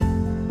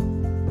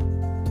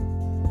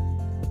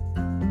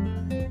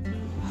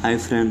Hi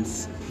friends,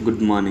 good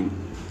morning.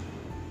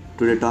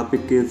 Today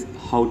topic is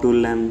how to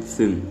learn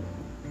swim.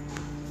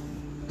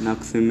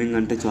 నాకు swimming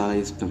అంటే చాలా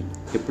ఇష్టం.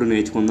 ఎప్పుడు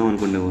నేర్చుకుందాం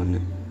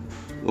అనుకునేవాడిని.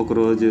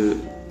 ఒకరోజు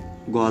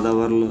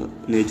గోదావరిలో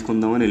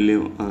నేర్చుకుందామని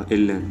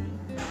వెళ్ళాను.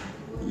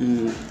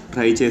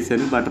 ట్రై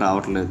చేశాను, బట్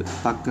రావట్లేదు.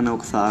 పక్కన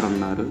ఒక సార్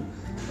ఉన్నారు.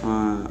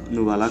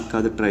 నువ్వు అలా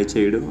కాదు, ట్రై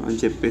చేయడం అని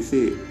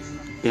చెప్పేసి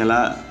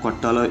ఎలా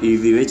కొట్టాలో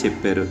ఈజీ వే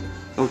చెప్పారు.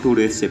 ఒక 2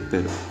 days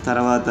చెప్పారు.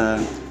 తర్వాత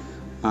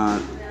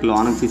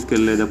లోనకి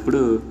తీసుకెళ్ళేటప్పుడు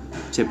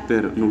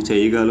చెప్పారు, నువ్వు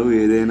చేయగలవు,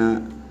 ఏదైనా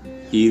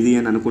ఈజీ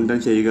అని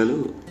అనుకుంటాను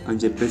చేయగలవు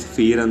అని చెప్పేసి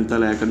ఫియర్ అంతా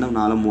లేకుండా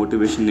నాలో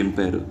మోటివేషన్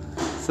నింపారు.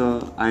 సో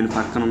ఆయన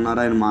పక్కన ఉన్నారు,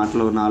 ఆయన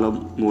మాటలో నాలో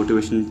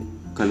మోటివేషన్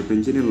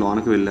కల్పించి నేను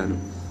లోనకి వెళ్ళాను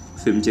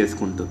స్విమ్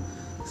చేసుకుంటూ.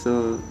 సో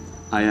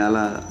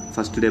అలా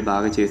ఫస్ట్ డే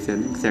బాగా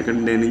చేశాను.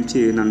 సెకండ్ డే నుంచి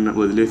నన్ను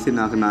వదిలేసి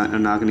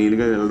నాకు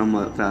నేనుగా వెళ్ళడం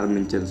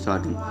ప్రారంభించాను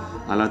స్టార్టింగ్.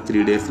 అలా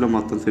 3 daysలో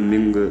మొత్తం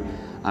స్విమ్మింగ్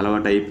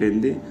అలవాటు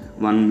అయిపోయింది.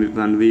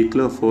 1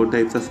 weekలో 4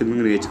 types ఆఫ్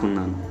స్విమ్మింగ్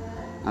నేర్చుకున్నాను.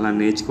 అలా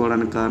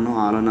నేర్చుకోవడానికి కారణం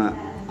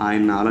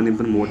ఆయన నాలో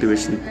నింపిన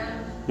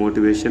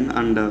మోటివేషన్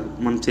అండ్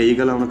మనం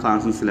చేయగలమన్న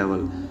కాన్ఫిడెన్స్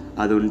లెవెల్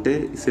అది ఉంటే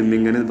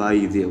స్విమ్మింగ్ అనేది బాగా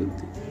ఈజీ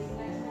అవుతుంది.